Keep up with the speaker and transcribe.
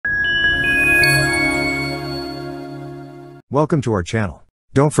Welcome to our channel.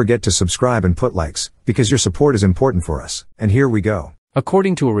 Don't forget to subscribe and put likes, because your support is important for us. And here we go.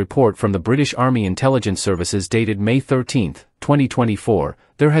 According to a report from the British Army Intelligence Services dated May 13, 2024,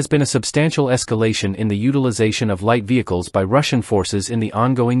 there has been a substantial escalation in the utilization of light vehicles by Russian forces in the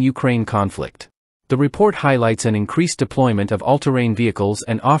ongoing Ukraine conflict. The report highlights an increased deployment of all-terrain vehicles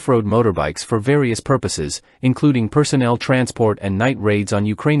and off-road motorbikes for various purposes, including personnel transport and night raids on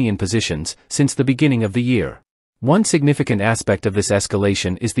Ukrainian positions, since the beginning of the year. One significant aspect of this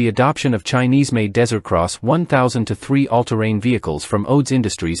escalation is the adoption of Chinese-made Desert Cross 1000-3 all-terrain vehicles from Odes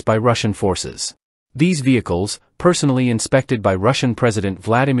Industries by Russian forces. These vehicles, personally inspected by Russian President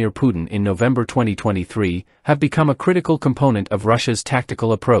Vladimir Putin in November 2023, have become a critical component of Russia's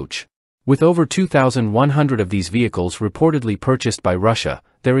tactical approach. With over 2,100 of these vehicles reportedly purchased by Russia,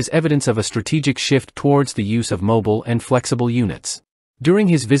 there is evidence of a strategic shift towards the use of mobile and flexible units. During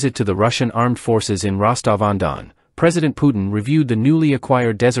his visit to the Russian armed forces in Rostov-on-Don, President Putin reviewed the newly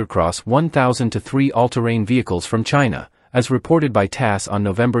acquired Desert Cross 1000-3 all-terrain vehicles from China, as reported by TASS on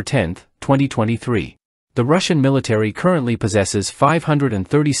November 10, 2023. The Russian military currently possesses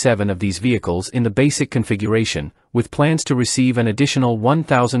 537 of these vehicles in the basic configuration, with plans to receive an additional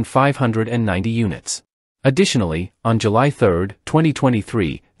 1,590 units. Additionally, on July 3,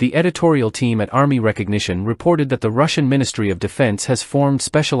 2023, the editorial team at Army Recognition reported that the Russian Ministry of Defense has formed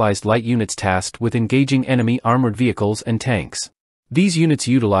specialized light units tasked with engaging enemy armored vehicles and tanks. These units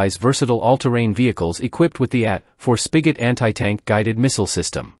utilize versatile all-terrain vehicles equipped with the AT-4 Spigot anti-tank guided missile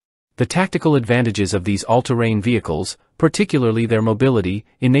system. The tactical advantages of these all-terrain vehicles, particularly their mobility,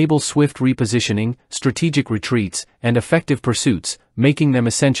 enable swift repositioning, strategic retreats, and effective pursuits, making them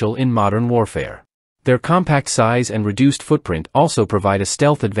essential in modern warfare. Their compact size and reduced footprint also provide a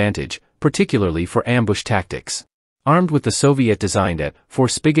stealth advantage, particularly for ambush tactics. Armed with the Soviet-designed AT-4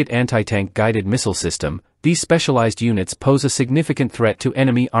 Spigot anti-tank guided missile system, these specialized units pose a significant threat to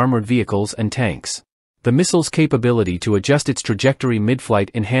enemy armored vehicles and tanks. The missile's capability to adjust its trajectory mid-flight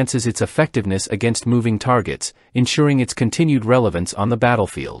enhances its effectiveness against moving targets, ensuring its continued relevance on the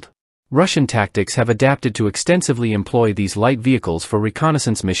battlefield. Russian tactics have adapted to extensively employ these light vehicles for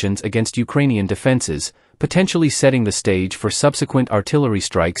reconnaissance missions against Ukrainian defenses, potentially setting the stage for subsequent artillery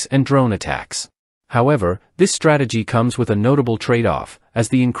strikes and drone attacks. However, this strategy comes with a notable trade-off, as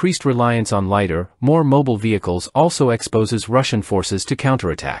the increased reliance on lighter, more mobile vehicles also exposes Russian forces to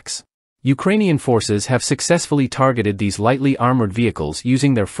counterattacks. Ukrainian forces have successfully targeted these lightly armored vehicles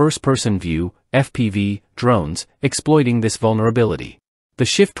using their first-person view, FPV, drones, exploiting this vulnerability. The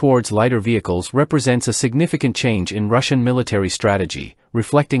shift towards lighter vehicles represents a significant change in Russian military strategy,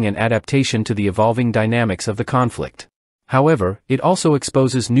 reflecting an adaptation to the evolving dynamics of the conflict. However, it also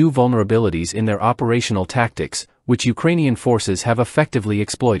exposes new vulnerabilities in their operational tactics, which Ukrainian forces have effectively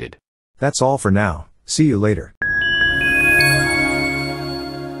exploited. That's all for now. See you later.